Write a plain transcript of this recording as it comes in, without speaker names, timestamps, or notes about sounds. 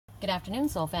Good afternoon,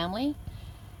 soul family.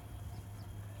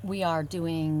 We are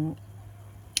doing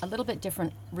a little bit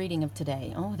different reading of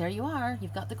today. Oh, there you are.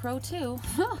 You've got the crow too.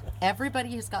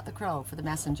 Everybody has got the crow for the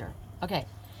messenger. Okay,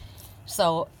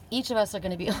 so each of us are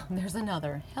going to be... Oh, there's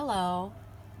another. Hello.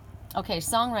 Okay,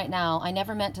 song right now. I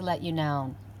never meant to let you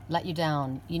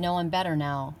down. You know I'm better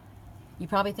now. You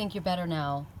probably think you're better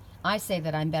now. I say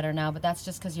that I'm better now, but that's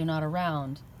just because you're not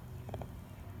around.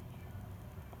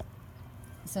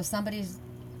 So somebody's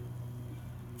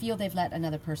feel they've let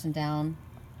another person down.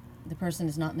 The person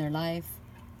is not in their life.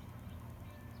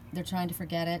 They're trying to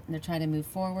forget it, and they're trying to move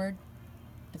forward,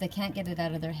 but they can't get it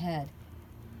out of their head.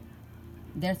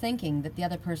 They're thinking that the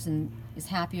other person is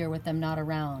happier with them not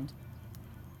around,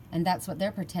 and that's what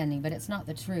they're pretending, but it's not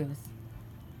the truth.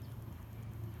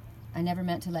 I never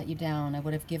meant to let you down. I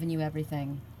would have given you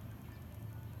everything.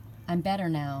 I'm better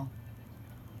now.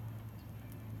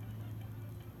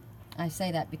 I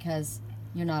say that because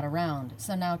you're not around.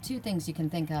 So now two things you can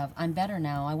think of. I'm better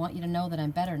now. I want you to know that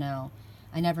I'm better now.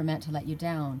 I never meant to let you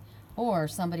down. Or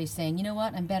somebody saying, you know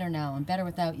what, I'm better now. I'm better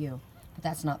without you. But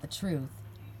that's not the truth.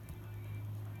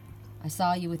 I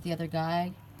saw you with the other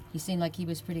guy. He seemed like he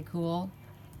was pretty cool.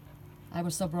 I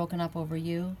was so broken up over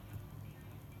you.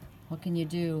 What can you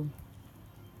do?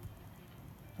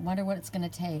 I wonder what it's going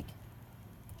to take.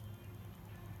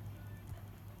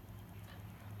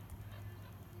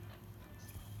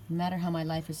 No matter how my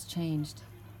life has changed,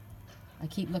 I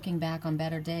keep looking back on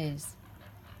better days.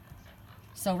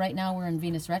 So right now we're in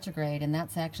Venus retrograde, and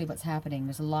that's actually what's happening.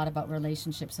 There's a lot about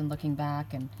relationships and looking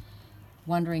back and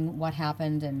wondering what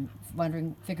happened and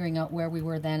figuring out where we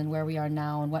were then and where we are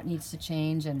now and what needs to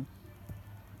change. And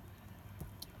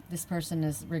this person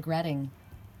is regretting.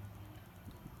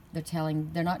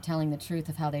 They're not telling the truth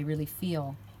of how they really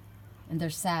feel. And they're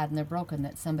sad and they're broken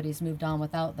that somebody's moved on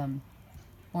without them.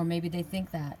 Or maybe they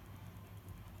think that.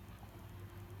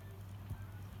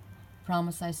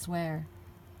 Promise, I swear.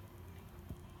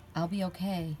 I'll be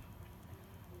okay.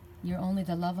 You're only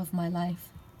the love of my life.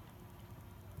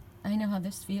 I know how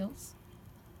this feels.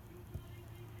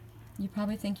 You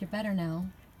probably think you're better now.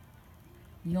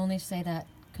 You only say that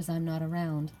because I'm not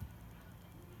around.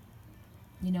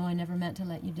 You know I never meant to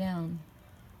let you down.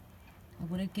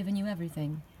 I would have given you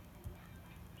everything.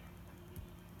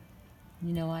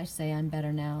 You know I say I'm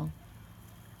better now,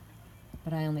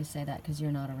 but I only say that because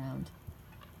you're not around.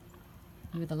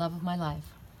 You were the love of my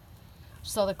life.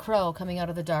 So the crow coming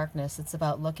out of the darkness, it's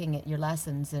about looking at your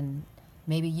lessons, and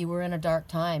maybe you were in a dark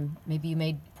time. Maybe you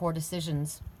made poor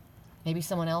decisions. Maybe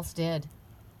someone else did.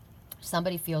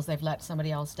 Somebody feels they've let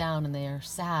somebody else down and they're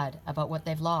sad about what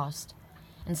they've lost.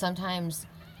 And sometimes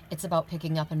it's about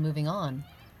picking up and moving on.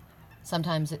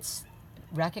 Sometimes it's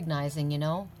recognizing, you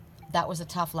know, that was a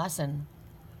tough lesson.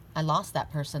 I lost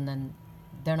that person, and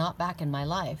they're not back in my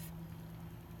life.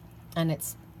 And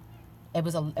it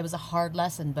was a hard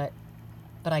lesson, but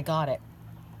I got it.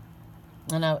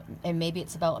 And maybe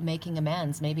it's about making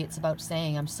amends. Maybe it's about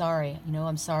saying, I'm sorry. You know,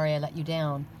 I'm sorry I let you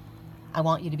down. I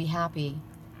want you to be happy.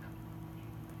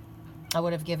 I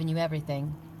would have given you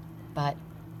everything, but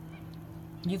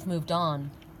you've moved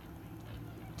on.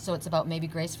 So it's about maybe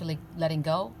gracefully letting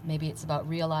go. Maybe it's about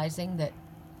realizing that,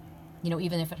 you know,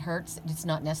 even if it hurts, it's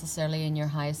not necessarily in your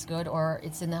highest good, or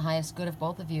it's in the highest good of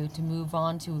both of you to move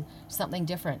on to something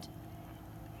different.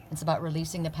 It's about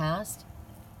releasing the past.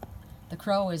 The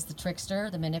crow is the trickster,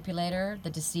 the manipulator,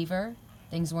 the deceiver.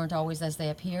 Things weren't always as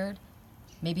they appeared.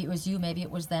 Maybe it was you, maybe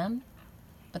it was them.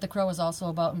 But the crow is also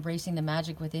about embracing the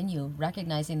magic within you,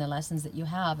 recognizing the lessons that you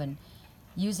have, and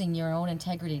using your own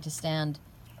integrity to stand.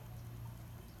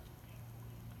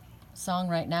 Song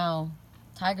right now,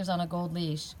 Tigers on a Gold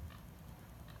Leash.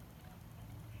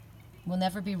 We'll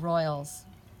never be royals,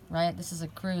 right? This is a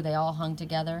crew. They all hung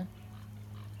together.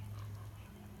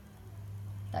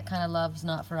 That kind of love's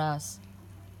not for us.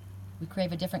 We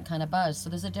crave a different kind of buzz. So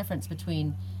there's a difference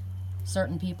between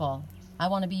certain people. I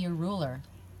want to be your ruler.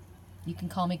 You can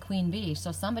call me Queen Bee.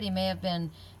 So somebody may have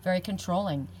been very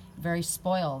controlling, very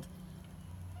spoiled.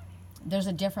 There's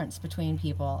a difference between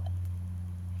people.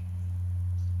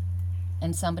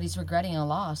 And somebody's regretting a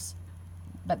loss.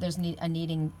 But there's a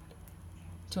needing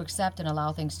to accept and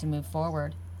allow things to move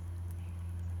forward.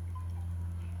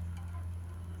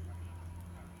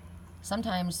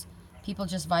 Sometimes people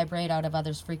just vibrate out of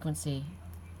others' frequency.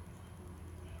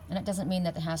 And it doesn't mean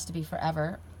that it has to be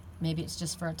forever. Maybe it's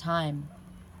just for a time.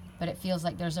 But it feels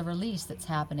like there's a release that's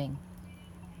happening.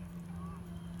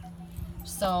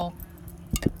 So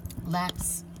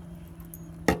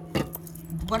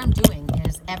what I'm doing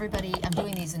is I'm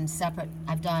doing these in separate.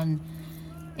 I've done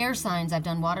air signs, I've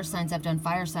done water signs, I've done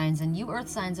fire signs, and you earth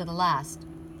signs are the last.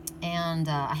 And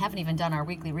I haven't even done our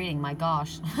weekly reading. My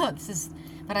gosh.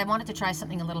 But I wanted to try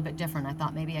something a little bit different. I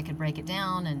thought maybe I could break it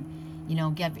down and, you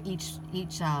know, give each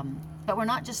but we're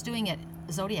not just doing it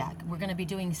zodiac. We're going to be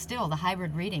doing still the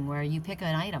hybrid reading where you pick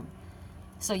an item.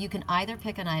 So you can either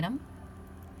pick an item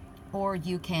or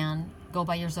you can go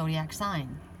by your zodiac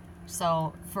sign.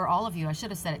 So for all of you, I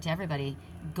should have said it to everybody,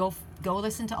 go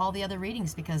listen to all the other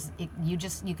readings, because you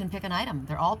can pick an item.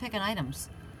 They're all picking items.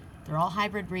 They're all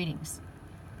hybrid readings.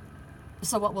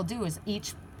 So what we'll do is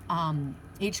each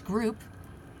group,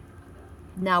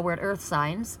 now we're at earth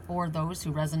signs, or those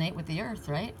who resonate with the earth,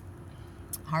 right?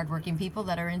 Hardworking people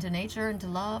that are into nature, into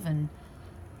love, and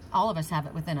all of us have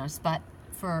it within us. But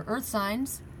for earth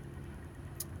signs,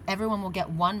 everyone will get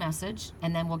one message,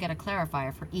 and then we'll get a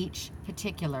clarifier for each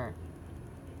particular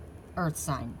earth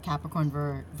sign: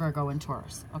 Capricorn, Virgo, and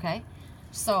Taurus. Okay?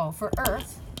 So for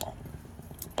earth,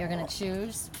 you're going to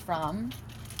choose from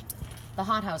the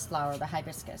hothouse flower, the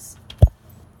hibiscus.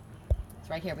 It's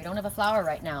right here. We don't have a flower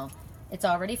right now. It's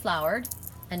already flowered,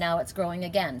 and now it's growing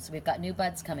again. So we've got new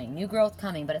buds coming, new growth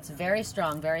coming, but it's very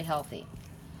strong, very healthy.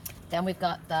 Then we've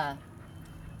got the,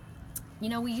 you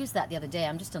know, we used that the other day.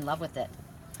 I'm just in love with it.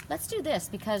 Let's do this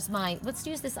because let's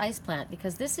use this ice plant,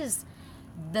 because this is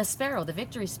the sparrow, the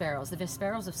victory sparrows, the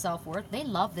sparrows of self-worth. They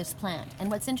love this plant.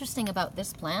 And what's interesting about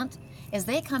this plant is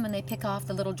they come and they pick off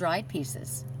the little dried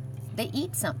pieces. They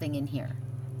eat something in here.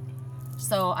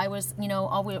 So I was, you know,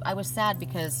 I was sad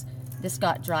because this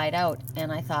got dried out,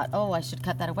 and I thought, oh, I should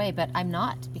cut that away, but I'm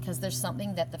not, because there's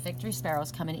something that the victory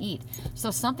sparrows come and eat.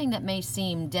 So something that may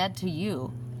seem dead to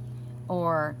you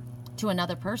or to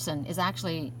another person is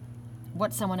actually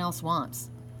what someone else wants.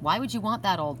 Why would you want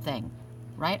that old thing,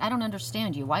 right? I don't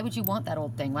understand you. Why would you want that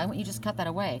old thing? Why wouldn't you just cut that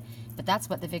away? But that's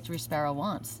what the victory sparrow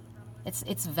wants.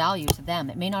 It's value to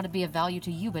them. It may not be a value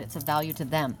to you, but it's a value to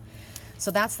them. So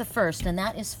that's the first, and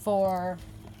that is for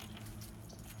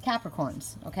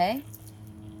Capricorns, okay?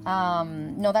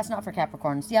 No, that's not for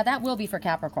Capricorns. Yeah, that will be for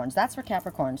Capricorns. That's for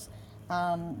Capricorns.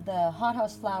 The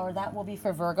hothouse flower, that will be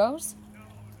for Virgos.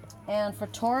 And for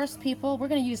Taurus people, we're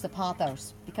going to use the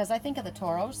Pothos, because I think of the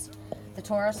Taurus. The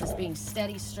Taurus is being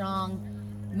steady, strong,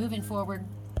 moving forward,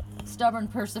 stubborn,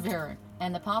 persevering.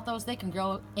 And the Pothos, they can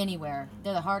grow anywhere.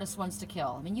 They're the hardest ones to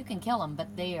kill. I mean, you can kill them,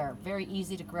 but they are very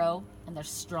easy to grow, and they're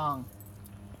strong.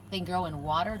 They can grow in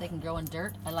water. They can grow in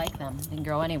dirt. I like them. They can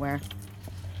grow anywhere.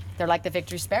 They're like the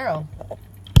victory sparrow.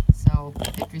 So the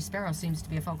victory sparrow seems to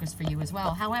be a focus for you as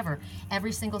well. However,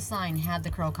 every single sign had the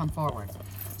crow come forward.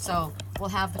 So we'll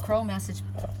have the crow message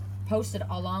posted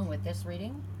along with this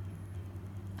reading.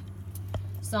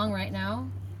 Song right now,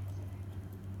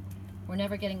 We're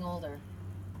Never Getting Older.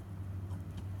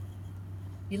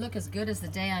 You look as good as the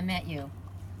day I met you.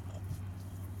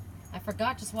 I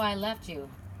forgot just why I left you.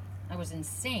 I was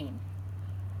insane.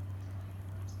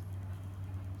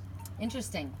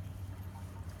 Interesting.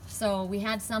 So we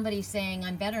had somebody saying,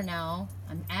 I'm better now.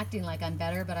 I'm acting like I'm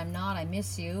better, but I'm not. I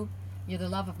miss you. You're the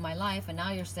love of my life. And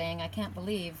now you're saying, I can't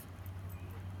believe.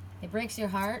 It breaks your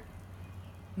heart.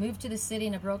 Moved to the city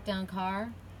in a broke down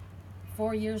car.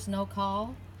 4 years, no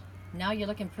call. Now you're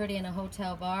looking pretty in a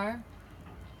hotel bar.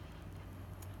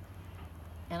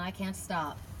 And I can't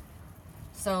stop.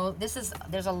 So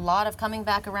there's a lot of coming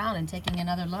back around and taking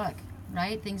another look,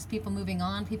 right? People moving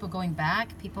on, people going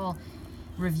back, people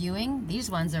reviewing.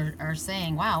 These ones are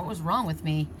saying, wow, what was wrong with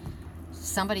me?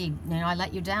 Somebody, you know, I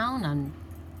let you down, and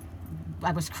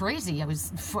I was crazy.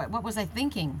 What was I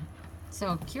thinking?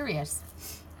 So curious.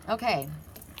 Okay.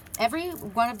 Every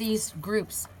one of these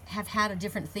groups have had a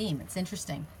different theme. It's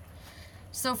interesting.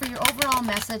 So for your overall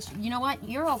message, you know what?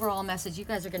 Your overall message you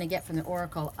guys are going to get from the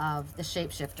Oracle of the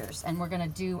Shapeshifters. And we're going to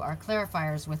do our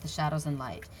clarifiers with the shadows and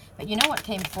light. But you know what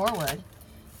came forward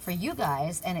for you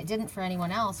guys, and it didn't for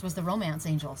anyone else, was the romance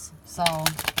angels. So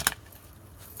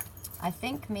I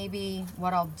think maybe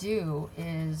what I'll do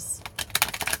is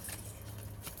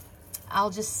I'll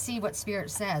just see what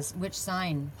Spirit says, which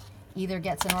sign either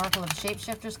gets an Oracle of the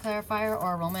Shapeshifters clarifier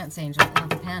or a romance angel. It'll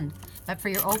depend. But for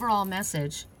your overall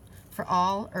message, for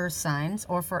all earth signs,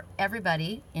 or for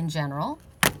everybody in general.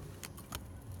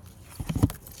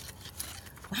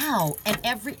 Wow,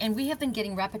 and we have been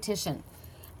getting repetition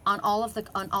on all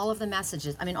of the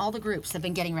messages. I mean, all the groups have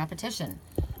been getting repetition.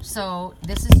 So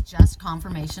this is just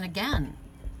confirmation again.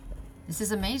 This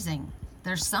is amazing.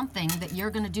 There's something that you're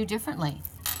going to do differently.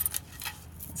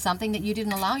 Something that you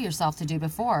didn't allow yourself to do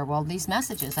before. Well, these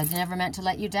messages, I never meant to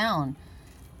let you down.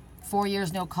 4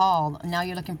 years, no call. Now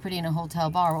you're looking pretty in a hotel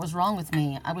bar. What was wrong with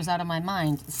me? I was out of my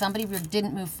mind. Somebody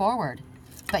didn't move forward,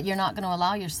 but you're not going to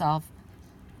allow yourself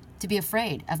to be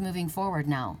afraid of moving forward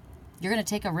now. You're going to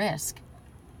take a risk.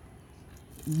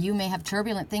 You may have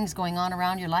turbulent things going on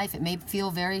around your life. It may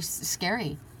feel very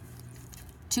scary.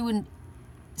 2 and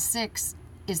 6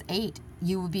 is 8.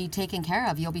 You will be taken care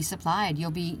of. You'll be supplied.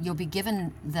 You'll be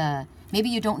given the, maybe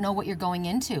you don't know what you're going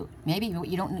into. Maybe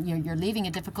you don't, you're leaving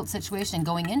a difficult situation and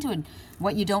going into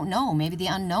what you don't know. Maybe the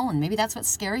unknown. Maybe that's what's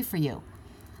scary for you.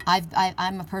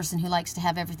 I'm a person who likes to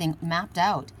have everything mapped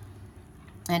out.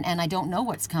 And I don't know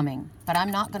what's coming. But I'm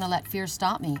not going to let fear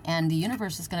stop me. And the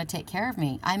universe is going to take care of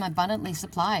me. I'm abundantly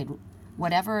supplied.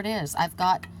 Whatever it is. I've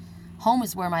got, home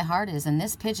is where my heart is. And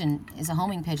this pigeon is a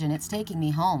homing pigeon. It's taking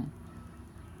me home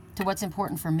to what's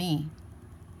important for me.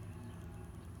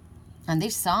 And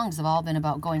these songs have all been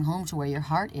about going home to where your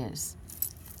heart is.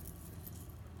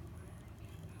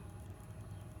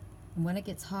 And when it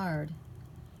gets hard,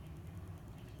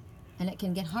 and it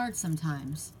can get hard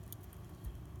sometimes,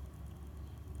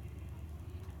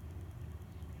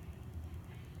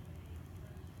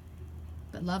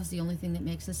 but love's the only thing that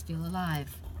makes us feel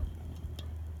alive.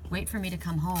 Wait for me to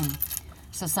come home.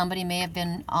 So somebody may have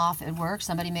been off at work,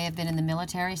 somebody may have been in the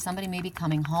military, somebody may be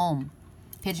coming home.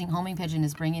 Homing pigeon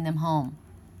is bringing them home.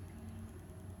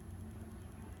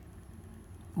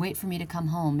 Wait for me to come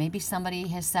home. Maybe somebody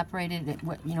has separated,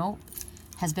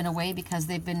 has been away because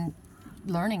they've been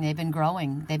learning, they've been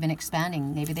growing, they've been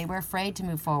expanding. Maybe they were afraid to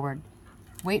move forward.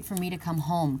 Wait for me to come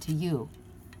home to you.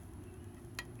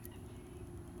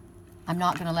 I'm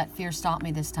not going to let fear stop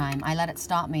me this time. I let it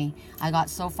stop me. I got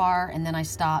so far and then I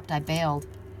stopped. I bailed.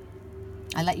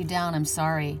 I let you down. I'm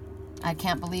sorry. I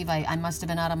can't believe I must have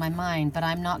been out of my mind, but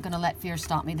I'm not going to let fear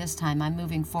stop me this time. I'm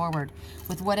moving forward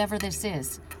with whatever this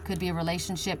is. Could be a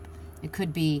relationship. It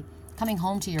could be coming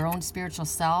home to your own spiritual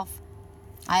self.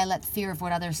 I let fear of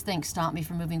what others think stop me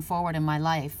from moving forward in my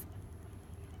life.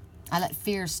 I let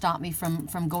fear stop me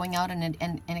from going out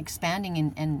and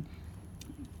expanding and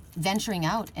venturing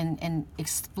out and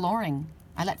exploring.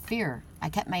 I let fear. I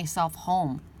kept myself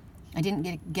home. I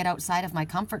didn't get outside of my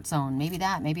comfort zone. Maybe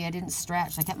I didn't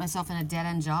stretch. I kept myself in a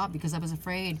dead-end job because I was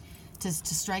afraid to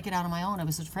strike it out on my own. I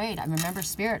was afraid. I remember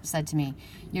Spirit said to me,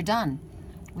 you're done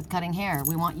with cutting hair.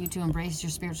 We want you to embrace your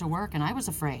spiritual work. And I was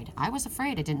afraid. I was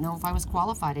afraid. I didn't know if I was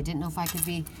qualified. I didn't know if I could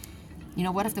be,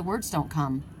 what if the words don't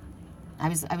come? I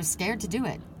was scared to do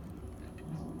it.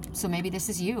 So maybe this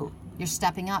is you. You're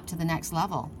stepping up to the next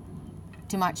level.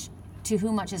 To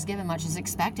whom much is given, much is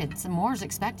expected. So more is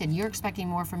expected. You're expecting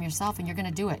more from yourself, and you're going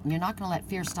to do it. And you're not going to let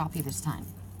fear stop you this time.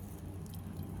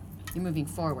 You're moving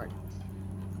forward.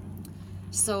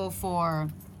 So for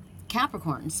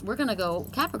Capricorns, we're going to go,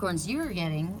 Capricorns, you're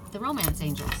getting the romance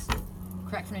angels.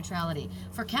 Correct for neutrality.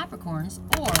 For Capricorns,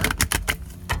 or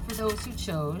for those who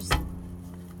chose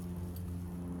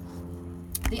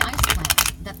the ice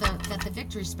plant that the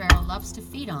victory sparrow loves to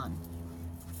feed on.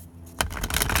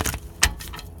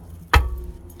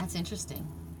 That's interesting.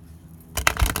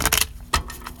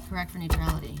 Correct for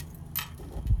neutrality.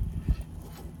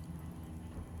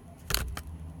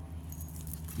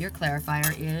 Your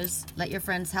clarifier is let your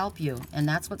friends help you. And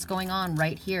that's what's going on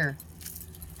right here.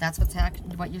 That's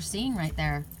what you're seeing right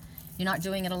there. You're not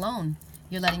doing it alone.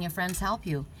 You're letting your friends help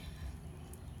you.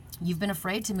 You've been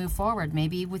afraid to move forward,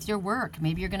 maybe with your work.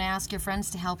 Maybe you're going to ask your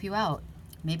friends to help you out.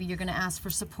 Maybe you're going to ask for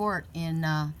support in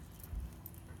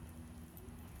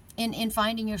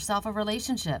finding yourself a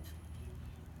relationship.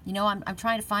 I'm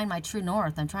trying to find my true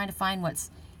north. I'm trying to find what's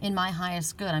in my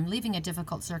highest good. I'm leaving a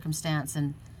difficult circumstance,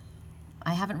 and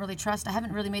I haven't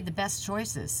really made the best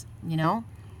choices,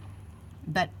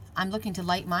 But I'm looking to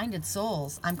light-minded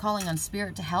souls. I'm calling on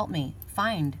Spirit to help me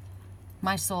find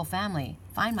my soul family,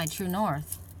 find my true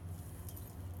north.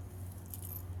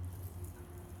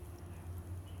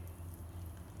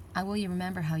 Will you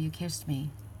remember how you kissed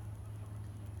me?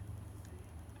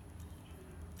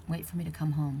 Wait for me to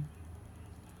come home.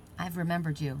 I've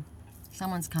remembered you.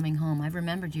 Someone's coming home. I've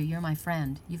remembered you. You're my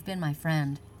friend. You've been my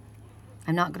friend.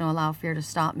 I'm not going to allow fear to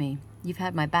stop me. You've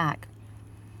had my back.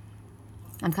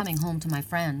 I'm coming home to my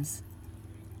friends.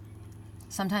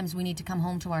 Sometimes we need to come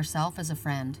home to ourselves as a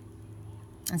friend.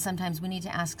 And sometimes we need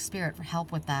to ask Spirit for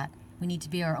help with that. We need to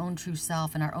be our own true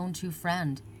self and our own true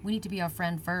friend. We need to be our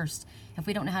friend first. If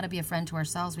we don't know how to be a friend to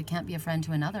ourselves, we can't be a friend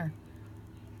to another.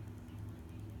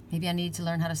 Maybe I need to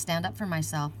learn how to stand up for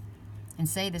myself and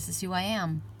say, this is who I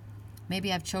am.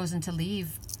 Maybe I've chosen to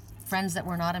leave friends that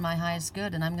were not in my highest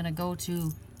good, and I'm going to go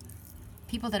to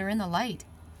people that are in the light.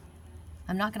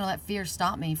 I'm not going to let fear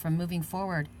stop me from moving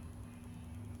forward.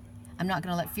 I'm not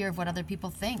going to let fear of what other people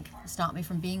think stop me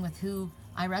from being with who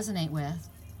I resonate with.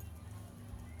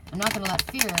 I'm not going to let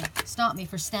fear stop me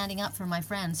for standing up for my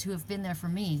friends who have been there for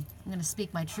me. I'm going to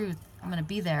speak my truth. I'm going to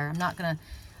be there.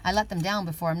 I let them down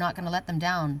before. I'm not going to let them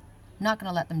down. I'm not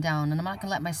going to let them down, and I'm not going to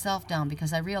let myself down,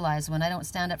 because I realize when I don't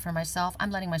stand up for myself,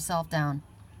 I'm letting myself down.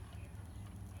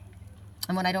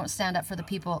 And when I don't stand up for the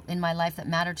people in my life that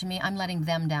matter to me, I'm letting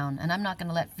them down, and I'm not going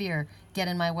to let fear get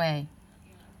in my way.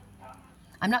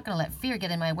 I'm not going to let fear get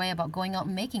in my way about going out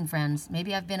and making friends.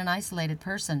 Maybe I've been an isolated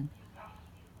person,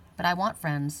 but I want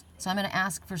friends, so I'm going to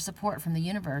ask for support from the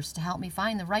universe to help me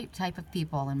find the right type of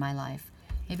people in my life.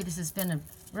 Maybe this has been a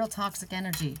real toxic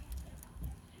energy.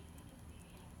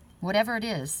 Whatever it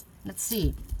is, let's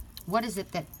see. What is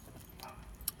it that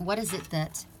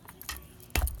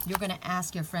you're going to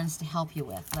ask your friends to help you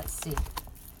with? Let's see.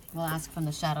 We'll ask from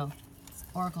the Shadow,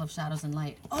 Oracle of Shadows and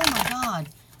Light. Oh my God!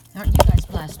 Aren't you guys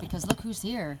blessed? Because look who's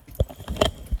here.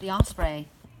 The Osprey.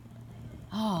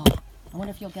 Oh, I wonder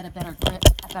if you'll get a better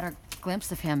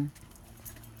glimpse of him.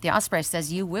 The Osprey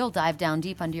says you will dive down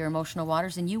deep under your emotional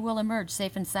waters and you will emerge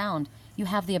safe and sound. You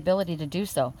have the ability to do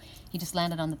so. He just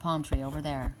landed on the palm tree over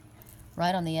there.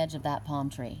 Right on the edge of that palm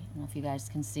tree. I don't know if you guys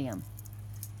can see him.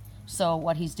 So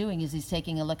what he's doing is he's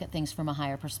taking a look at things from a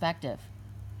higher perspective.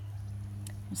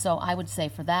 So I would say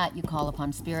for that, you call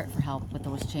upon Spirit for help with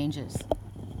those changes.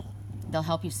 They'll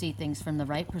help you see things from the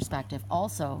right perspective.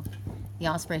 Also, the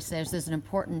Osprey says there's some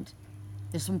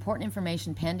important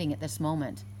information pending at this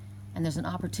moment, and there's an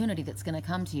opportunity that's going to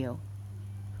come to you.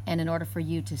 And in order for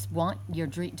you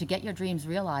to get your dreams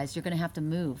realized, you're going to have to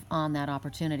move on that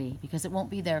opportunity, because it won't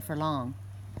be there for long.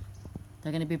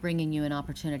 They're going to be bringing you an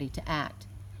opportunity to act.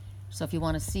 So if you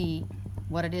want to see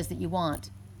what it is that you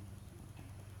want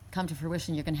come to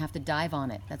fruition, you're going to have to dive on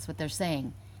it. That's what they're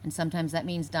saying. And sometimes that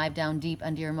means dive down deep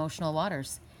under your emotional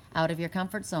waters, out of your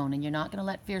comfort zone. And you're not going to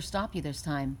let fear stop you this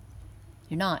time.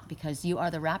 You're not, because you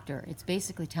are the raptor. It's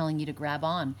basically telling you to grab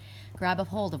on. Grab a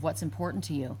hold of what's important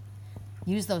to you.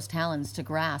 Use those talons to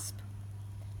grasp.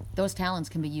 Those talons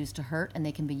can be used to hurt, and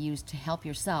they can be used to help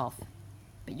yourself.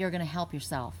 But you're going to help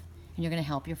yourself, and you're going to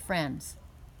help your friends.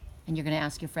 And you're going to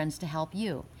ask your friends to help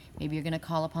you. Maybe you're going to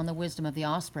call upon the wisdom of the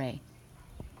Osprey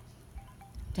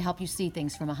to help you see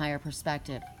things from a higher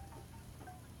perspective.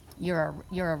 You're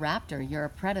a raptor. You're a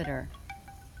predator.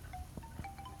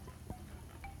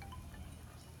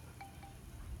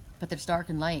 But there's dark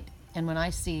and light. And when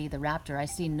I see the raptor, I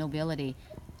see nobility.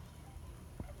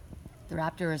 The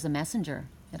raptor is a messenger.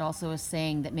 It also is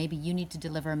saying that maybe you need to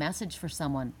deliver a message for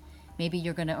someone. Maybe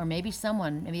you're going to, or maybe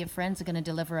your friends are going to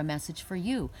deliver a message for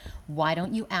you. Why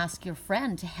don't you ask your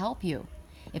friend to help you?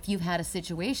 If you've had a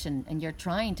situation and you're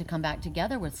trying to come back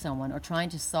together with someone, or trying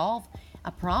to solve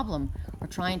a problem, or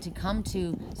trying to come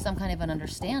to some kind of an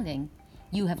understanding,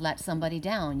 you have let somebody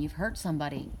down. You've hurt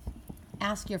somebody.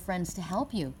 Ask your friends to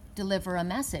help you deliver a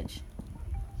message.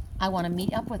 I want to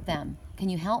meet up with them. Can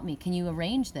you help me? Can you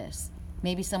arrange this?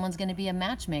 Maybe someone's going to be a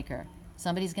matchmaker.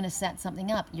 Somebody's going to set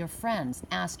something up. Your friends.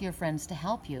 Ask your friends to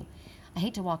help you. I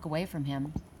hate to walk away from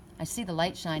him. I see the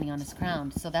light shining on his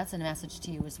crown, so that's a message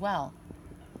to you as well.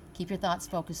 Keep your thoughts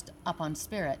focused up on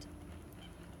Spirit.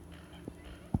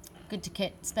 Good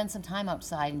to spend some time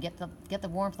outside and get the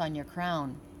warmth on your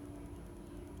crown.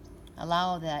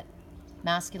 Allow that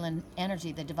masculine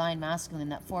energy, the divine masculine,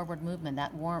 that forward movement,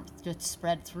 that warmth to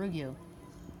spread through you.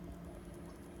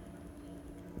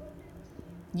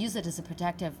 Use it as a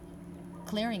protective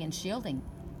clearing and shielding.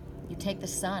 You take the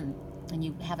sun and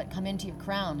you have it come into your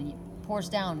crown, and it pours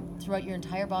down throughout your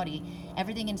entire body.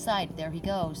 Everything inside, there he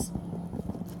goes.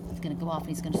 He's going to go off and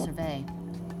he's going to survey.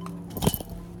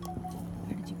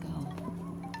 Where did you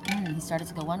go? He started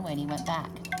to go one way and he went back.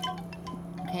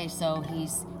 Okay, so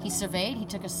he surveyed, he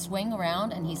took a swing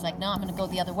around, and he's like, no, I'm going to go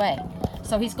the other way.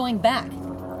 So he's going back.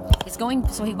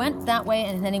 So he went that way,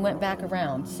 and then he went back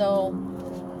around. So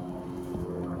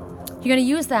you're going to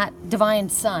use that divine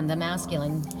sun, the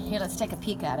masculine. Here, let's take a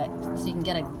peek at it so you can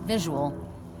get a visual.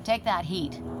 Take that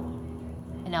heat.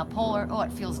 And now polar, oh,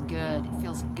 it feels good. It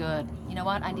feels good. You know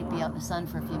what? I need to be out in the sun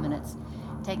for a few minutes.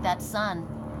 Take that sun,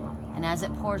 and as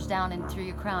it pours down in through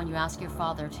your crown, you ask your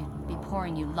Father to be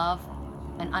pouring you love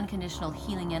and unconditional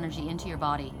healing energy into your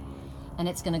body. And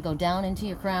it's going to go down into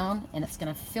your crown, and it's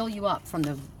going to fill you up from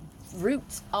the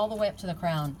roots all the way up to the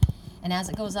crown. And as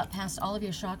it goes up past all of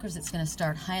your chakras, it's going to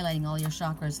start highlighting all your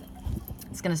chakras.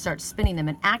 It's going to start spinning them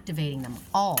and activating them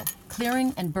all,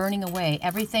 clearing and burning away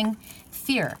everything,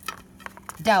 fear,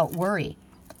 doubt, worry,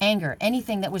 anger,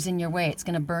 anything that was in your way. It's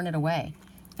going to burn it away.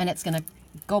 And it's going to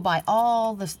go by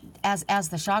all the, as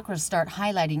the chakras start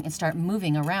highlighting and start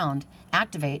moving around,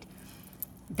 activate.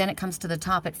 Then it comes to the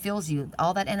top, it fills you.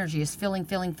 All that energy is filling.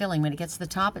 When it gets to the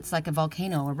top, it's like a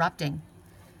volcano erupting.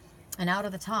 And out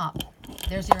of the top,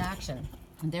 there's your action.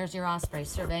 And there's your Osprey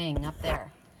surveying up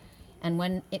there. And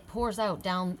when it pours out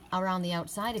down around the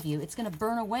outside of you, it's going to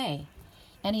burn away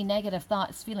any negative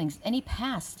thoughts, feelings, any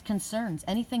past concerns,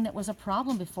 anything that was a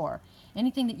problem before,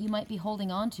 anything that you might be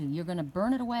holding on to, you're going to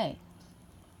burn it away.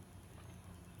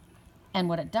 And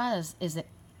what it does is that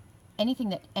anything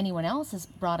that anyone else has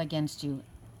brought against you,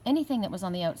 anything that was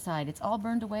on the outside, it's all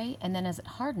burned away, and then as it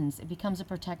hardens, it becomes a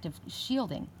protective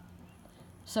shielding.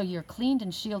 So you're cleaned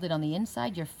and shielded on the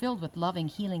inside, you're filled with loving,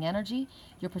 healing energy,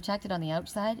 you're protected on the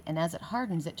outside, and as it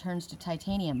hardens, it turns to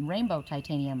titanium, rainbow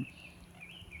titanium.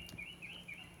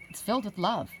 It's filled with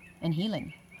love and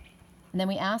healing. And then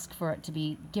we ask for it to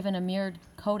be given a mirrored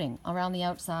coating around the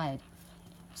outside,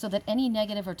 so that any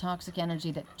negative or toxic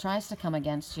energy that tries to come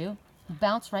against you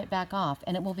bounce right back off,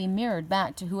 and it will be mirrored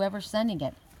back to whoever's sending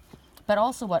it. But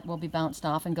also what will be bounced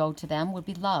off and go to them would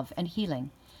be love and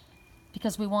healing,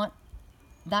 because we want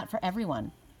that for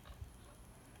everyone.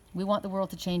 We want the world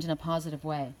to change in a positive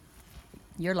way.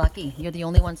 You're lucky. You're the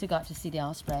only ones who got to see the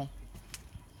Osprey.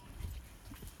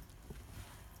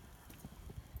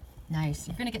 Nice.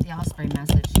 You're going to get the Osprey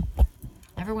message.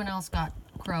 Everyone else got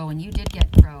crow, and you did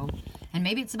get crow. And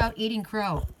maybe it's about eating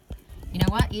crow. You know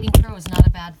what? Eating crow is not a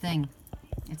bad thing.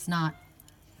 It's not.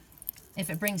 If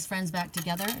it brings friends back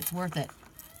together, it's worth it.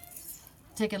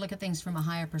 Take a look at things from a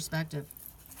higher perspective.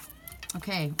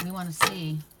 Okay, we want to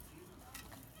see.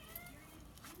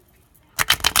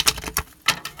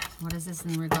 What is this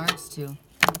in regards to?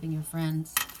 Helping your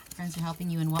friends. Friends are helping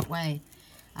you in what way?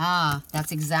 Ah,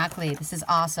 that's exactly. This is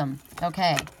awesome.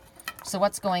 Okay, so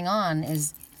what's going on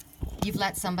is you've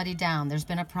let somebody down. There's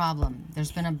been a problem.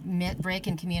 There's been a break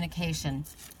in communication,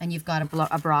 and you've got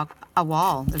a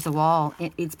wall. There's a wall.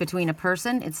 It's between a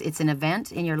person. It's an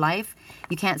event in your life.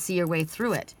 You can't see your way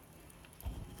through it.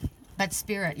 But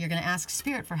Spirit, you're going to ask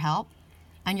Spirit for help,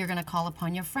 and you're going to call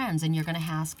upon your friends, and you're going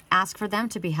to ask for them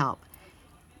to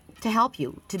help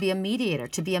you, to be a mediator,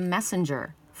 to be a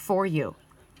messenger for you.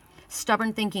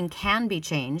 Stubborn thinking can be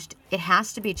changed. It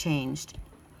has to be changed.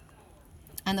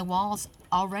 And the walls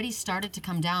already started to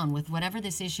come down. With whatever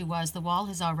this issue was, the wall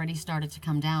has already started to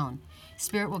come down.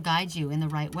 Spirit will guide you in the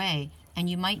right way, and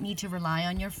you might need to rely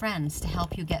on your friends to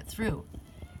help you get through.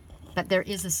 But there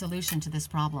is a solution to this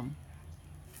problem.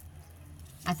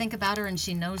 I think about her and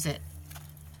she knows it.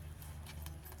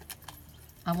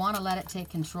 I want to let it take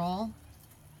control,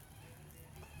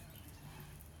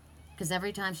 because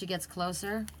every time she gets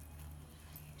closer,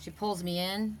 she pulls me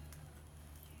in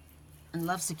and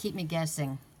loves to keep me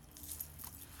guessing.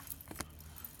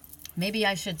 Maybe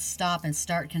I should stop and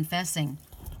start confessing.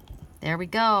 There we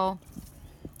go.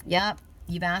 Yep,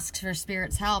 you've asked for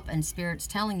Spirit's help, and Spirit's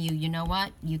telling you, you know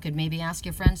what? You could maybe ask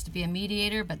your friends to be a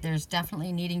mediator, but there's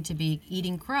definitely needing to be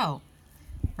eating crow,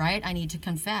 right? I need to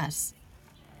confess.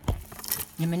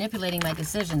 You're manipulating my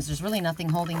decisions. There's really nothing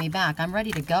holding me back. I'm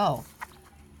ready to go.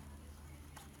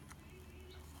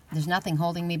 There's nothing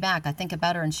holding me back. I think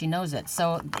about her and she knows it.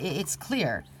 So it's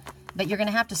clear. But you're going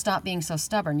to have to stop being so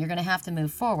stubborn. You're going to have to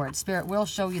move forward. Spirit will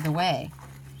show you the way.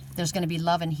 There's going to be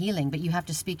love and healing, but you have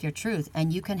to speak your truth.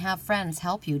 And you can have friends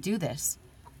help you do this.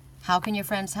 How can your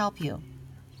friends help you?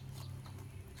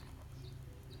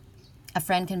 A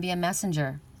friend can be a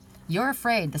messenger. You're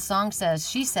afraid. The song says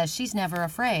she's never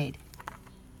afraid.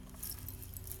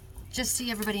 Just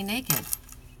see everybody naked.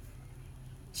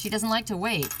 She doesn't like to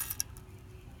wait.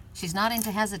 She's not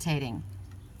into hesitating.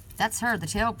 That's her, the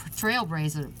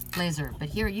trailblazer. But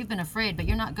here, you've been afraid, but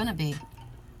you're not going to be.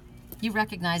 You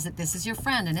recognize that this is your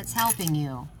friend, and it's helping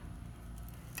you.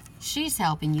 She's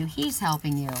helping you. He's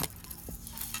helping you.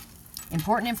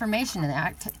 Important information and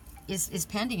act is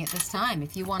pending at this time.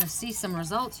 If you want to see some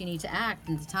results, you need to act,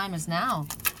 and the time is now.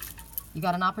 You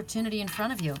got an opportunity in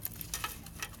front of you.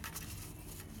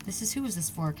 Who is this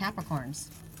for? Capricorns.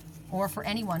 Or for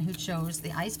anyone who chose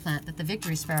the ice plant that the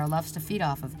victory sparrow loves to feed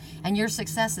off of. And your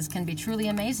successes can be truly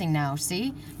amazing now,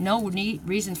 see? No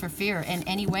reason for fear in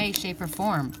any way, shape, or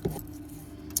form.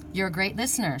 You're a great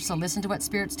listener, so listen to what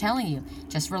Spirit's telling you.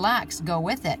 Just relax, go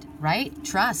with it, right?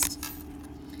 Trust.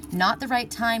 Not the right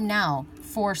time now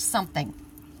for something.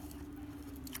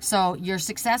 So your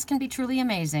success can be truly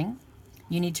amazing.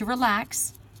 You need to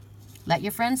relax. Let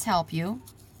your friends help you.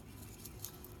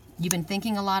 You've been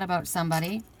thinking a lot about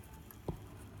somebody.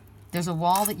 There's a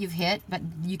wall that you've hit, but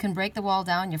you can break the wall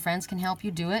down. Your friends can help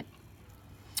you do it.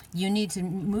 You need to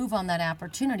move on that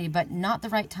opportunity, but not the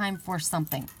right time for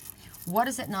something. What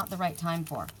is it not the right time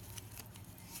for?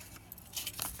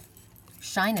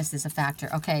 Shyness is a factor.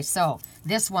 Okay, so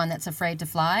this one that's afraid to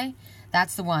fly,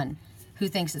 that's the one who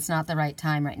thinks it's not the right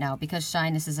time right now because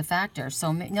shyness is a factor.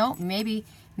 So no, maybe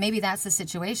that's the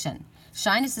situation.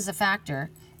 Shyness is a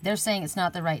factor. They're saying it's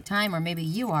not the right time, or maybe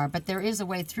you are, but there is a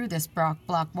way through this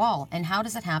block wall. And how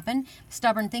does it happen?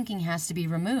 Stubborn thinking has to be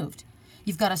removed.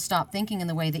 You've got to stop thinking in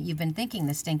the way that you've been thinking,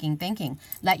 the stinking thinking.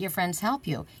 Let your friends help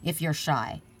you. If you're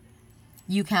shy,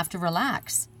 you have to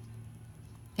relax.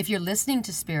 If you're listening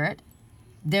to Spirit,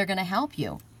 they're going to help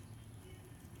you.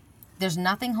 There's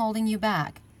nothing holding you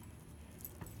back.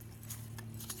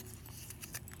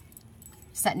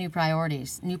 Set new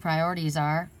priorities. New priorities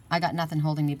are, I got nothing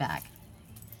holding me back.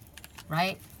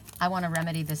 Right? I want to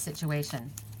remedy this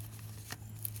situation.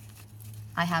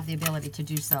 I have the ability to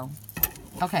do so.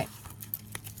 Okay.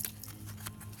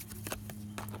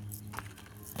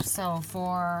 So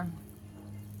for,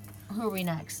 who are we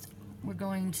next? We're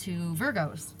going to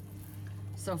Virgos.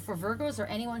 So for Virgos, or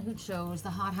anyone who chose the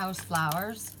Hothouse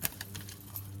flowers,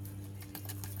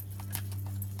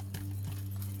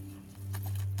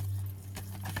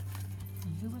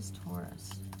 who was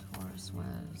Taurus? Taurus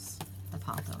was the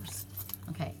Pothos.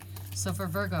 Okay, so for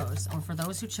Virgos, or for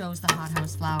those who chose the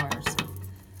Hothouse flowers,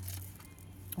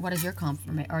 what is your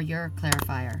confirmation or your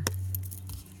clarifier?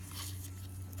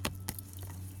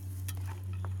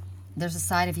 There's a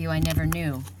side of you I never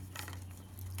knew.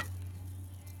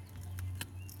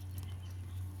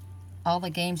 All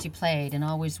the games you played and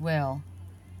always will.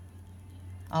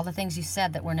 All the things you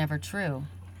said that were never true.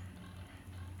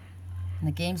 And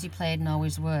the games you played and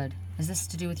always would. Is this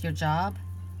to do with your job?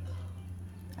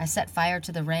 I set fire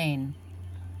to the rain.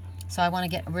 So I want to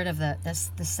get rid of the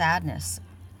sadness.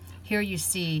 Here you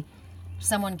see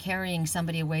someone carrying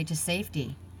somebody away to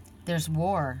safety. There's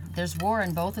war. There's war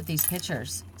in both of these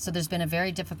pictures. So there's been a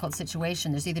very difficult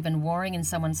situation. There's either been warring in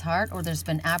someone's heart, or there's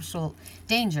been actual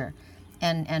danger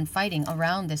and fighting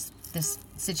around this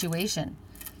situation.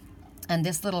 And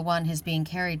this little one is being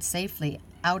carried safely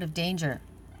out of danger.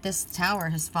 This tower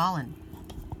has fallen.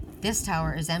 This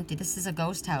tower is empty. This is a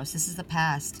ghost house. This is the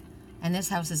past. And this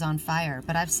house is on fire.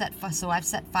 But I've set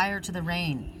fire to the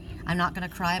rain. I'm not going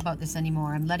to cry about this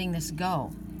anymore. I'm letting this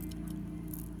go.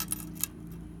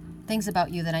 Things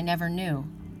about you that I never knew.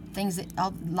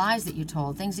 Lies that you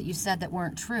told. Things that you said that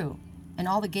weren't true. And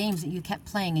all the games that you kept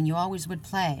playing and you always would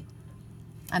play.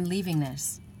 I'm leaving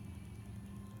this.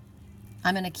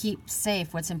 I'm going to keep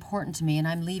safe what's important to me, and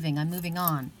I'm leaving. I'm moving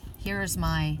on. Here is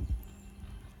my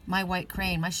white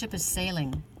crane. My ship is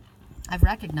sailing. I've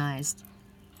recognized.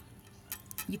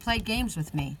 You played games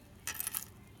with me.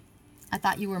 I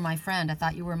thought you were my friend. I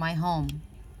thought you were my home.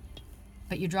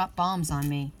 But you dropped bombs on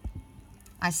me.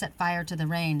 I set fire to the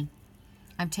rain.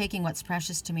 I'm taking what's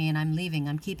precious to me and I'm leaving.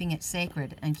 I'm keeping it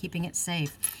sacred and keeping it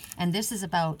safe. And this is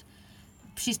about,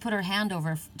 she's put her hand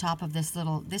over top of this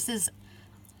little, this is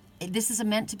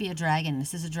meant to be a dragon.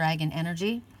 This is a dragon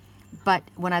energy. But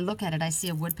when I look at it, I see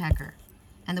a woodpecker.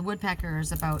 And the woodpecker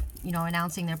is about,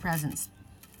 announcing their presence.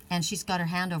 And she's got her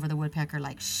hand over the woodpecker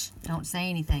like, shh, don't say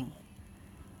anything.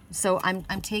 So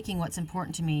I'm taking what's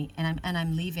important to me and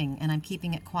I'm leaving and I'm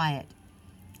keeping it quiet.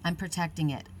 I'm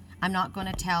protecting it. I'm not going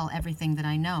to tell everything that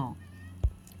I know.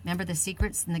 Remember the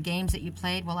secrets and the games that you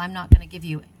played? Well, I'm not going to give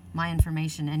you my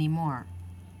information anymore.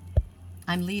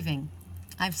 I'm leaving.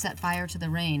 I've set fire to the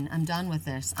rain. I'm done with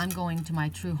this. I'm going to my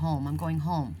true home. I'm going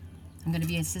home. I'm going to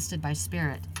be assisted by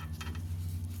Spirit.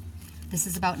 This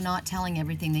is about not telling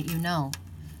everything that you know.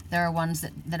 There are ones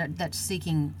that's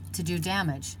seeking to do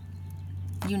damage.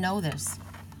 You know this.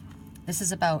 This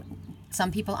is about,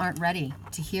 some people aren't ready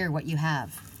to hear what you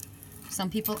have. Some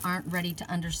people aren't ready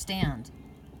to understand.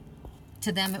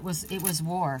 To them, it was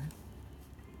war.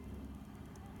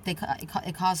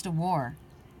 It caused a war.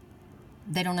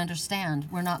 They don't understand.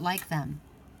 We're not like them.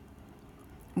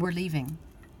 We're leaving.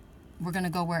 We're going to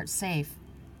go where it's safe.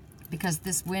 Because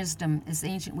this wisdom is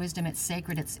ancient wisdom. It's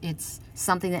sacred. It's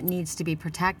something that needs to be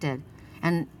protected.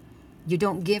 And you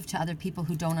don't give to other people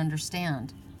who don't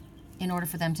understand in order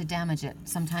for them to damage it.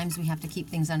 Sometimes we have to keep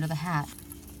things under the hat.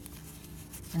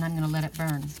 And I'm going to let it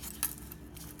burn.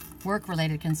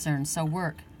 Work-related concerns. So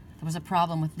work. There was a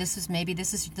problem with this. Maybe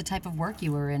this is the type of work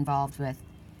you were involved with.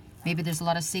 Maybe there's a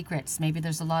lot of secrets. Maybe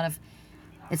there's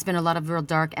it's been a lot of real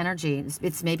dark energy.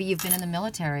 It's maybe you've been in the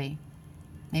military.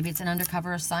 Maybe it's an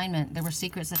undercover assignment. There were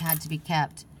secrets that had to be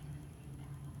kept.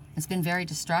 It's been very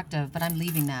destructive, but I'm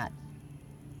leaving that.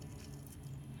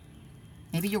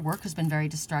 Maybe your work has been very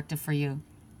destructive for you.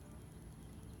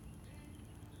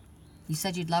 You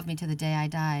said you'd love me to the day I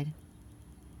died.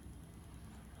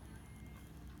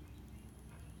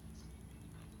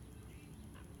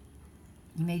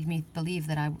 You made me believe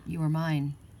that you were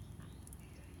mine.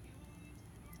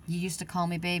 You used to call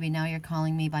me baby, now you're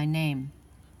calling me by name.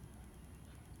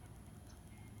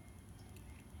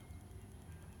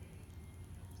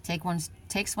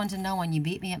 Takes one to know one. You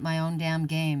beat me at my own damn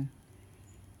game.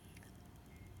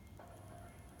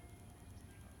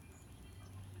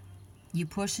 You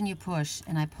push and you push,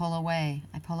 and I pull away.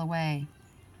 I pull away.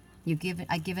 You give,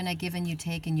 I give and I give, and you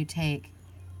take and you take.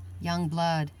 Young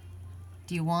blood,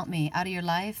 do you want me out of your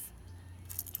life?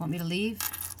 Do you want me to leave?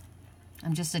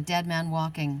 I'm just a dead man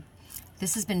walking.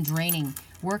 This has been draining.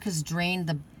 Work has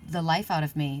drained the life out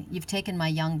of me. You've taken my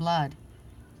young blood.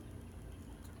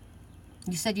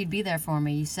 You said you'd be there for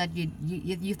me. You said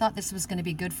you thought this was going to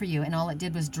be good for you, and all it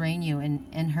did was drain you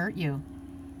and hurt you.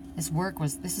 This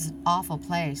is an awful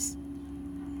place.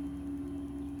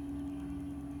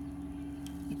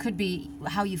 It could be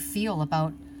how you feel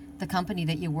about the company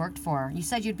that you worked for. You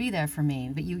said you'd be there for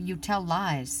me, but you tell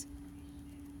lies.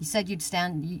 You said you'd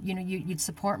stand, you'd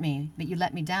support me, but you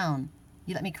let me down.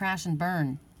 You let me crash and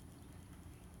burn.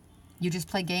 You just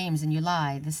play games and you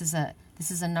lie. This is a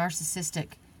narcissistic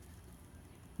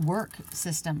work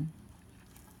system.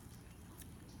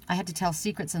 I had to tell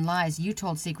secrets and lies. You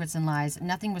told secrets and lies.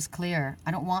 Nothing was clear.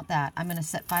 I don't want that. I'm going to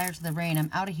set fire to the rain.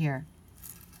 I'm out of here.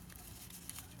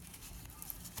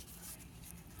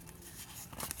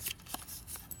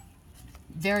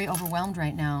 Very overwhelmed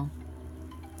right now.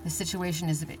 The situation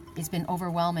it's been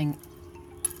overwhelming.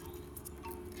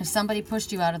 Because somebody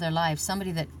pushed you out of their life.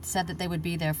 Somebody that said that they would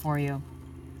be there for you.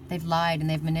 They've lied and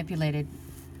they've manipulated.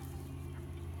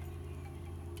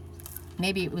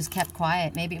 Maybe it was kept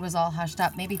quiet. Maybe it was all hushed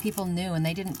up. Maybe people knew and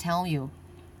they didn't tell you.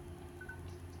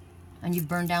 And you've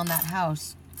burned down that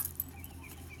house.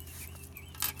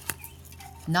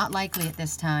 Not likely at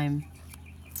this time.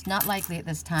 It's not likely at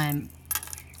this time.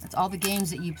 It's all the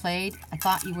games that you played. I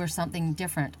thought you were something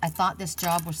different. I thought this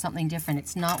job was something different.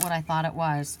 It's not what I thought it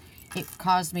was. It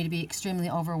caused me to be extremely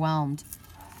overwhelmed.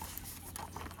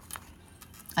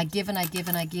 I give and I give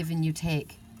and I give and you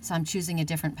take. So I'm choosing a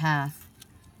different path.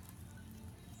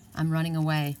 I'm running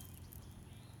away.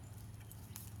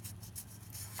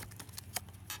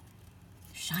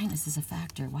 Shyness is a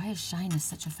factor. Why is shyness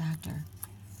such a factor?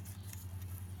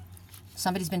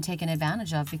 Somebody's been taken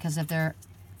advantage of because of their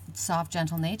soft,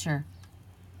 gentle nature.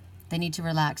 They need to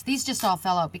relax. These just all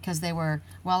fell out because they were,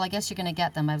 well, I guess you're going to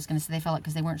get them. I was going to say they fell out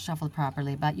because they weren't shuffled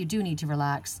properly, but you do need to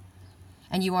relax.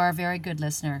 And you are a very good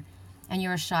listener. And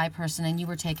you're a shy person, and you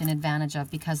were taken advantage of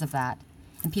because of that.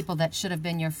 And people that should have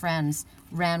been your friends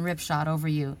ran ripshot over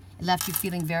you. It left you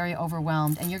feeling very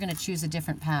overwhelmed, and you're going to choose a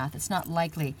different path. It's not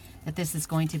likely that this is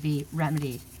going to be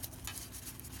remedied.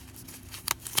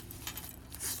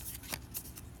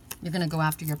 You're going to go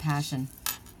after your passion.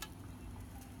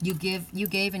 You gave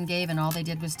and gave, and all they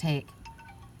did was take.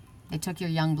 They took your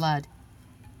young blood.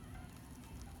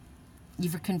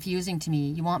 You're confusing to me.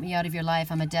 You want me out of your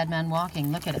life. I'm a dead man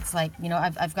walking. Look at it. It's like, you know,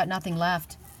 I've got nothing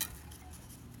left.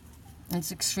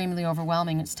 It's extremely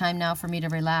overwhelming. It's time now for me to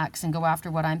relax and go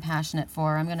after what I'm passionate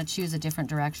for. I'm going to choose a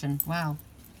different direction. Wow.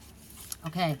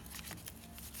 Okay.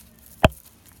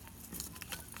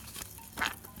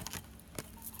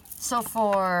 So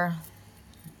for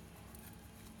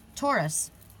Taurus,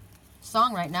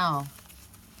 song right now,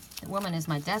 the woman is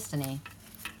my destiny.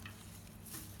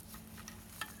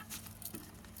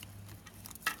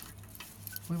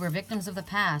 We were victims of the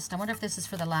past. I wonder if this is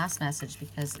for the last message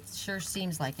because it sure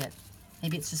seems like it.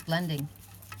 Maybe it's just blending.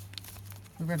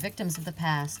 We were victims of the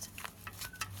past.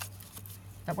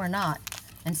 But we're not.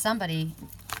 And somebody,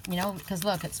 you know, because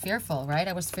look, it's fearful, right?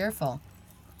 I was fearful.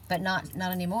 But not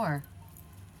anymore.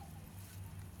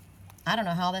 I don't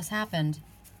know how this happened.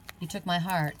 You took my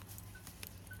heart.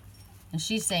 And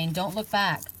she's saying, don't look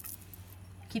back.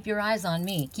 Keep your eyes on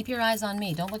me. Keep your eyes on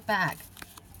me. Don't look back.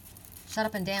 Shut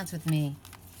up and dance with me.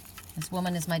 This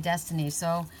woman is my destiny.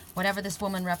 So whatever this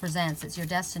woman represents, it's your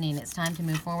destiny, and it's time to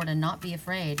move forward and not be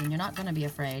afraid. And you're not going to be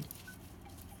afraid.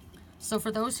 So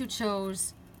for those who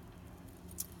chose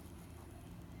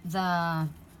the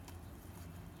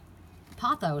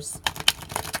Pothos,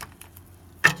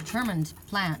 determined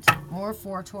plant, or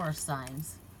for Taurus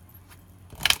signs,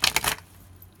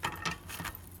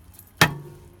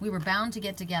 we were bound to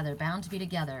get together, bound to be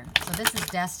together. So this is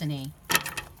destiny.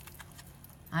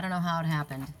 I don't know how it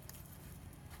happened.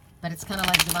 But it's kind of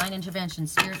like divine intervention.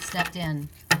 Spirit stepped in.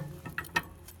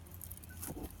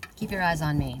 Keep your eyes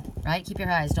on me, right? Keep your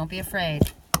eyes. Don't be afraid.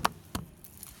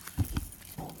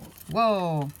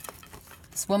 Whoa.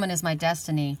 This woman is my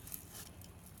destiny.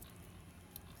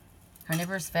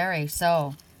 Carniverous fairy.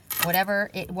 So,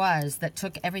 whatever it was that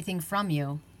took everything from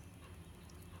you,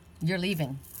 you're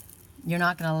leaving. You're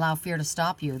not going to allow fear to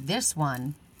stop you. This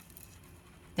one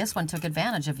took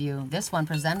advantage of you. This one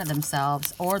presented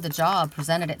themselves, or the job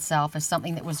presented itself as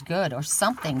something that was good, or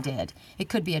something did. It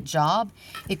could be a job.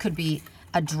 It could be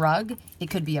a drug. It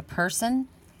could be a person.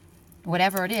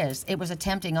 Whatever it is, it was a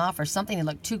tempting offer, something that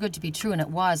looked too good to be true, and it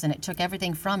was, and it took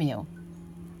everything from you.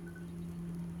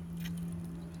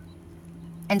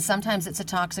 And sometimes it's a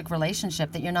toxic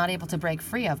relationship that you're not able to break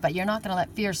free of, but you're not going to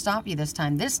let fear stop you this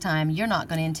time. This time, you're not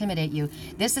going to intimidate you.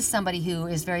 This is somebody who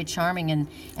is very charming and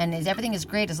everything is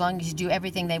great as long as you do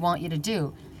everything they want you to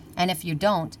do. And if you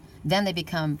don't, then they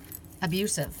become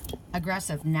abusive,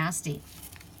 aggressive, nasty.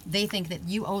 They think that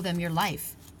you owe them your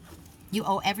life. You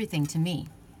owe everything to me.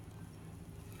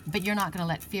 But you're not going to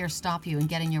let fear stop you and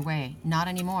get in your way. Not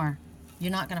anymore. You're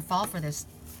not going to fall for this.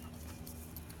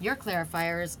 Your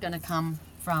clarifier is going to come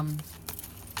from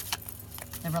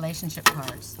the relationship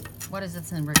cards. What is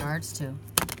this in regards to?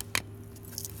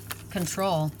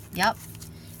 Control. Yep.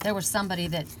 There was somebody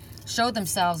that showed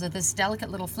themselves as this delicate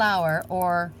little flower,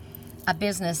 or a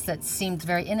business that seemed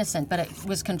very innocent, but it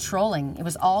was controlling. It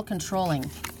was all controlling.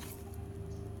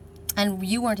 And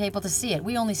you weren't able to see it.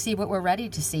 We only see what we're ready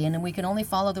to see, and we can only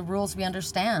follow the rules we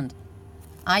understand.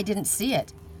 I didn't see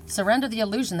it. Surrender the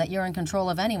illusion that you're in control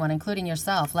of anyone, including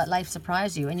yourself. Let life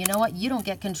surprise you. And you know what? You don't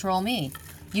get control me.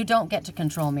 You don't get to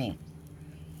control me.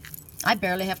 I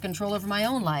barely have control over my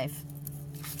own life.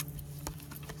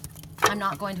 I'm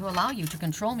not going to allow you to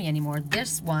control me anymore.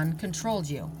 This one controlled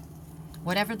you.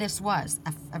 Whatever this was,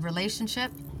 a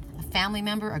relationship, a family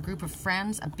member, a group of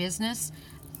friends, a business,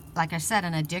 like I said,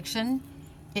 an addiction.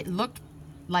 It looked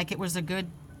like it was a good,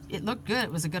 it looked good.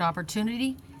 It was a good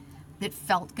opportunity. It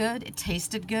felt good. It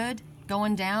tasted good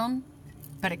going down,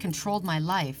 but it controlled my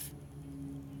life.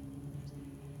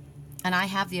 And I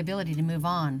have the ability to move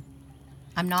on.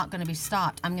 I'm not going to be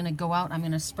stopped. I'm going to go out. I'm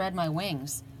going to spread my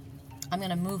wings. I'm going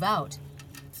to move out.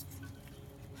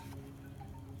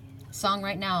 Song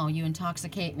right now, you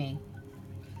intoxicate me.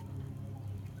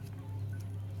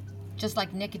 Just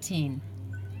like nicotine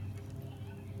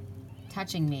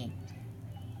touching me.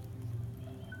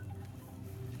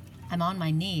 I'm on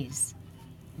my knees.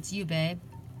 It's you, babe.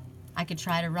 I could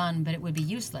try to run, but it would be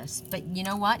useless. But you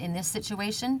know what? In this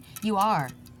situation, you are.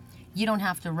 You don't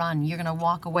have to run. You're going to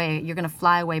walk away. You're going to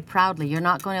fly away proudly. You're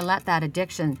not going to let that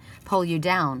addiction pull you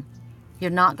down.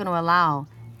 You're not going to allow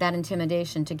that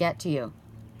intimidation to get to you.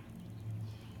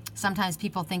 Sometimes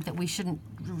people think that we shouldn't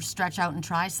stretch out and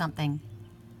try something.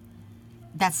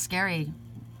 That's scary.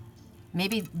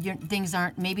 Maybe things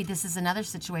aren't, maybe this is another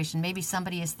situation. Maybe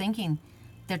somebody is thinking,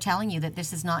 they're telling you that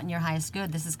this is not in your highest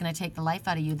good. This is going to take the life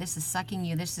out of you. This is sucking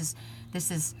you. This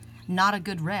is not a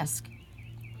good risk.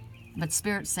 But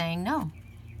Spirit's saying, no.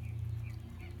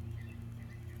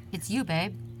 It's you,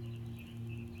 babe.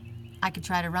 I could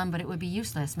try to run, but it would be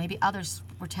useless. Maybe others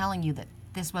were telling you that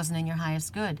this wasn't in your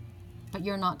highest good, but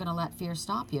you're not going to let fear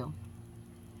stop you.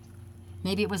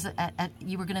 Maybe it was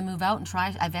you were going to move out and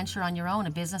try a venture on your own,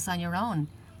 a business on your own.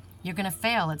 You're going to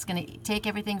fail. It's going to take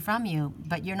everything from you,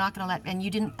 but you're not going to let, and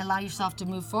you didn't allow yourself to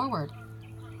move forward.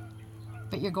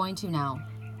 But you're going to now,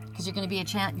 because you're going to be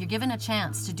you're given a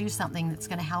chance to do something that's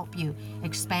going to help you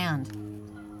expand.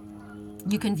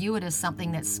 You can view it as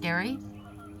something that's scary.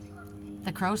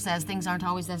 The crow says things aren't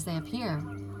always as they appear.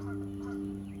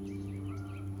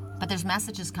 But there's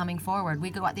messages coming forward. We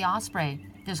go at the Osprey.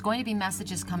 There's going to be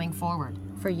messages coming forward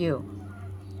for you.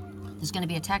 There's going to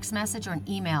be a text message or an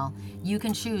email. You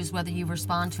can choose whether you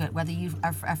respond to it, whether you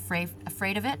are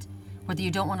afraid of it, whether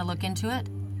you don't want to look into it.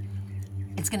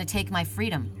 It's going to take my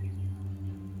freedom.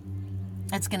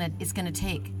 It's going to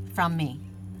take from me.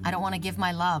 I don't want to give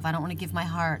my love. I don't want to give my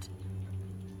heart.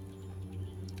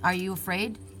 Are you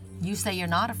afraid? You say you're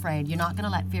not afraid. You're not going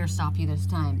to let fear stop you this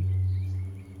time.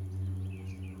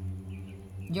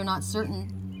 You're not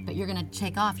certain, but you're going to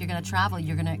take off. You're going to travel.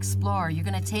 You're going to explore. You're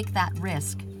going to take that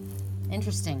risk.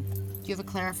 Interesting. Do you have a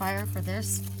clarifier for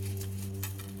this?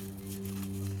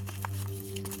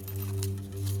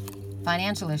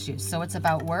 Financial issues. So it's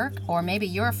about work, or maybe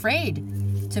you're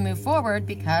afraid to move forward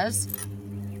because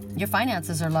your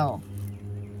finances are low.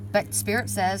 But Spirit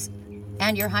says,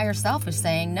 and your higher self is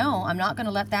saying, no, I'm not going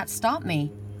to let that stop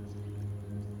me.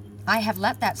 I have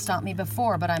let that stop me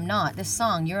before, but I'm not. This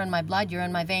song, you're in my blood, you're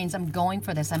in my veins. I'm going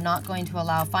for this. I'm not going to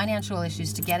allow financial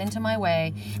issues to get into my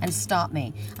way and stop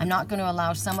me. I'm not going to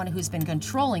allow someone who's been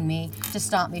controlling me to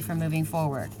stop me from moving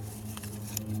forward.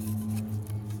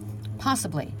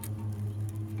 Possibly.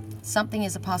 Something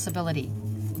is a possibility.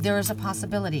 There is a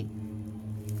possibility.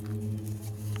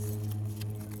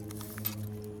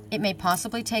 It may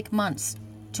possibly take months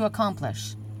to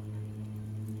accomplish.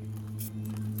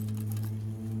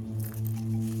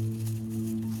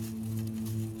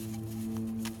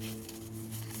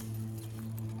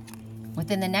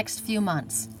 Within the next few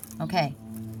months, okay?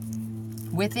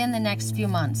 Within the next few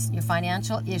months, your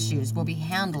financial issues will be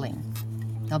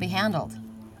they'll be handled.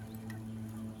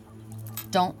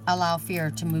 Don't allow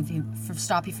fear to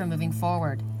stop you from moving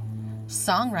forward.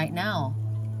 Song right now,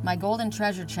 my golden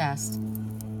treasure chest.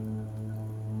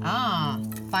 Ah,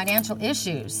 financial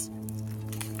issues.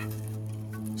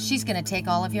 She's going to take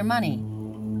all of your money.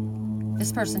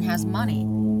 This person has money.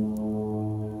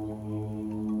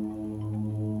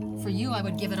 For you, I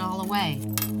would give it all away.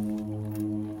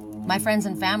 My friends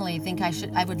and family think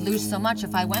I would lose so much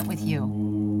if I went with you.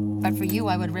 But for you,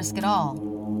 I would risk it all.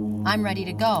 I'm ready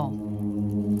to go.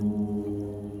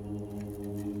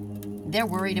 They're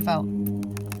worried about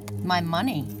my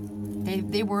money.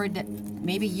 They worried that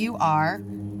maybe you are,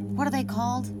 what are they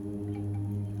called?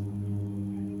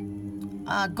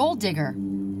 A gold digger.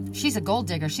 She's a gold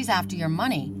digger. She's after your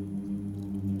money.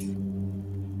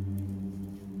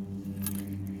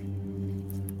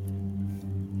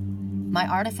 My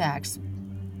artifacts,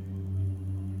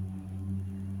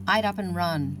 I'd up and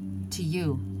run to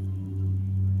you.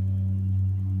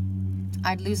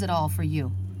 I'd lose it all for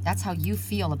you. That's how you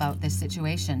feel about this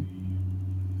situation.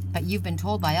 But you've been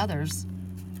told by others,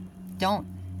 don't.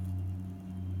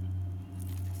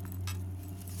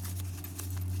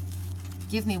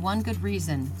 Give me one good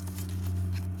reason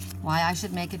why I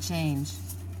should make a change.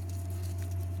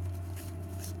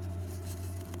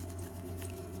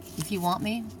 If you want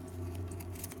me,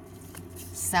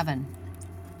 7.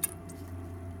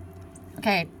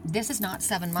 Okay, this is not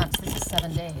 7 months, this is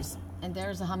 7 days. And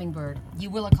there's a hummingbird. You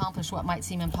will accomplish what might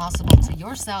seem impossible to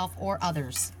yourself or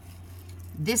others.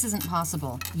 This isn't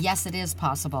possible. Yes, it is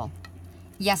possible.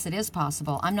 Yes, it is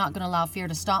possible. I'm not going to allow fear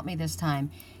to stop me this time.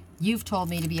 You've told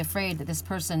me to be afraid that this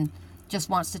person just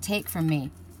wants to take from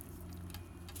me.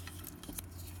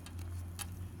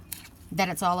 That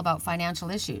it's all about financial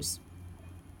issues.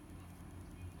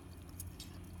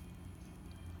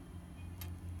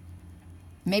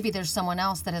 Maybe there's someone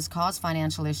else that has caused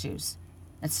financial issues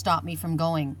that stopped me from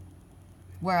going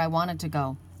where I wanted to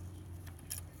go.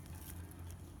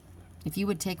 If you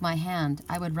would take my hand,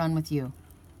 I would run with you.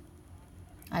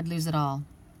 I'd lose it all.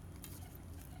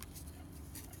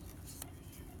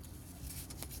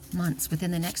 Months,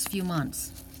 within the next few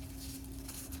months.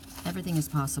 Everything is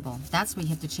possible. That's where you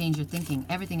have to change your thinking.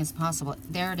 Everything is possible.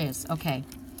 There it is. Okay.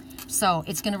 So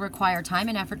it's going to require time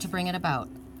and effort to bring it about.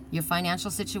 Your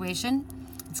financial situation,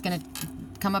 it's going to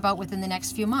come about within the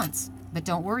next few months. But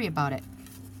don't worry about it.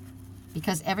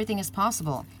 Because everything is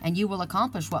possible. And you will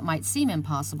accomplish what might seem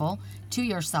impossible to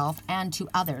yourself and to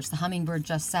others. The hummingbird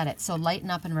just said it. So lighten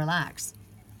up and relax.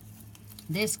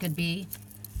 This could be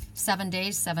 7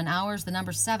 days, 7 hours. The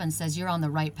number 7 says you're on the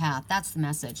right path. That's the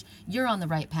message. You're on the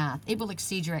right path. It will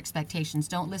exceed your expectations.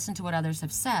 Don't listen to what others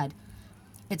have said.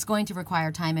 It's going to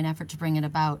require time and effort to bring it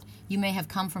about. You may have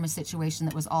come from a situation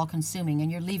that was all-consuming, and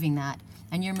you're leaving that,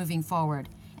 and you're moving forward.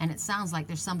 And it sounds like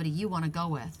there's somebody you want to go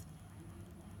with.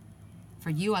 For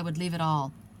you, I would leave it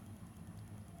all.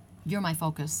 You're my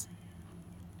focus.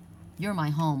 You're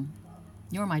my home.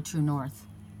 You're my true north.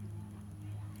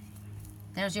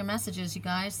 There's your messages, you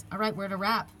guys. All right, we're at a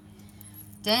wrap.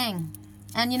 Dang.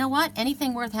 And you know what?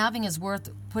 Anything worth having is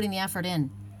worth putting the effort in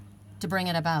to bring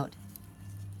it about.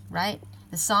 Right?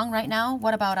 The song right now,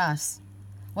 what about us?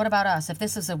 What about us? If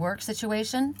this is a work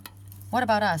situation, what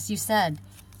about us? You said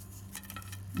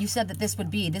that this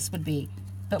would be.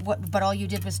 But all you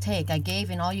did was take. I gave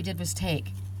and all you did was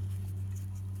take.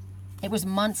 It was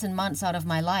months and months out of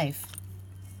my life.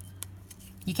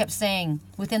 You kept saying,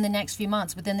 within the next few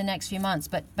months,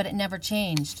 but it never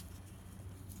changed.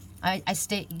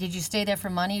 Did you stay there for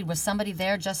money? Was somebody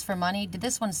there just for money? Did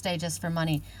this one stay just for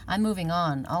money? I'm moving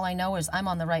on. All I know is I'm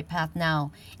on the right path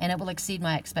now, and it will exceed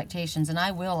my expectations, and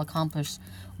I will accomplish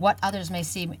what others may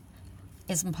see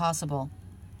is impossible,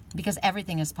 because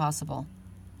everything is possible.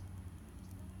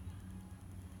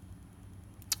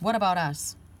 What about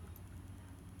us?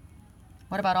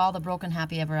 What about all the broken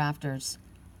happy ever afters?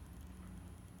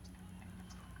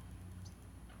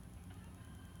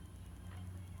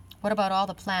 What about all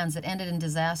the plans that ended in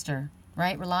disaster,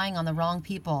 right? Relying on the wrong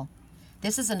people.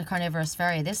 This isn't a carnivorous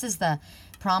fairy. This is the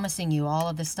promising you all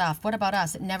of this stuff. What about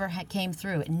us? It never came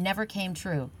through. It never came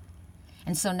true.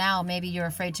 And so now maybe you're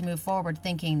afraid to move forward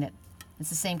thinking that it's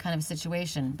the same kind of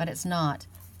situation, but it's not.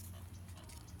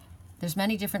 There's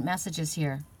many different messages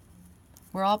here.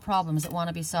 We're all problems that want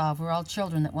to be solved. We're all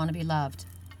children that want to be loved.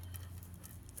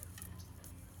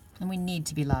 And we need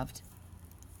to be loved.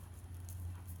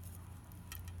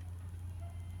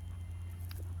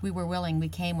 We were willing, we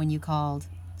came when you called.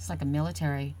 It's like a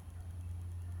military,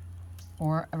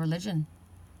 or a religion,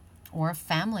 or a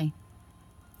family.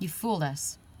 You fooled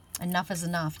us. Enough is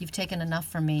enough. You've taken enough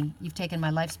from me. You've taken my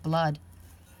life's blood.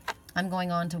 I'm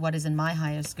going on to what is in my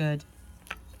highest good.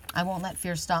 I won't let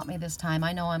fear stop me this time.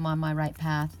 I know I'm on my right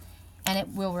path, and it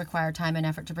will require time and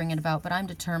effort to bring it about, but I'm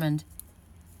determined.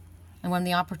 And when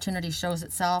the opportunity shows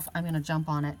itself, I'm going to jump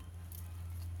on it.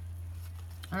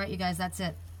 All right, you guys, that's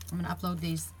it. I'm going to upload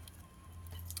these.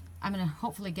 I'm going to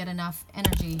hopefully get enough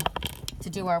energy to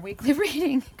do our weekly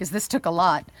reading, because this took a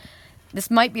lot.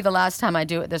 This might be the last time I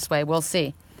do it this way. We'll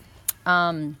see.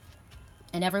 And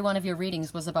every one of your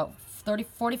readings was about 40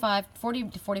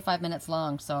 to 45 minutes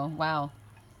long. So, wow.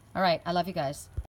 All right. I love you guys.